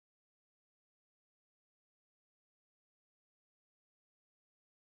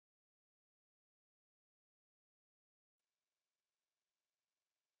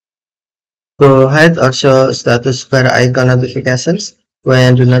To hide or show status bar icon notifications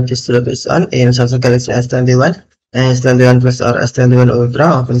when do not disturb is on in Samsung Galaxy S21 and S21 Plus or S21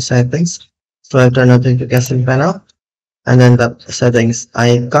 Ultra, open settings, select the notification panel, and then tap settings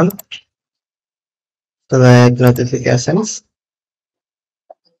icon, select notifications,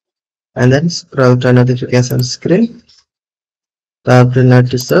 and then scroll to notification screen, tap do not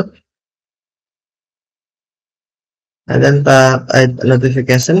disturb, and then tap hide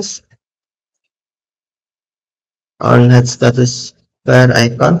notifications on hide status bar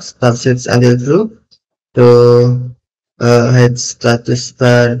icons, tap switch until true to hide status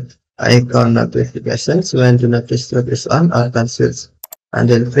bar icon notifications when do not disturb is on, or tap switch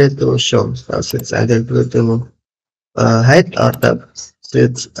until free to show, tap switch until blue to hide, or tap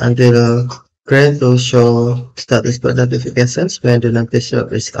switch until gray to show status bar notifications when do not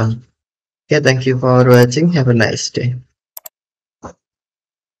disturb is on. Okay, thank you for watching. Have a nice day.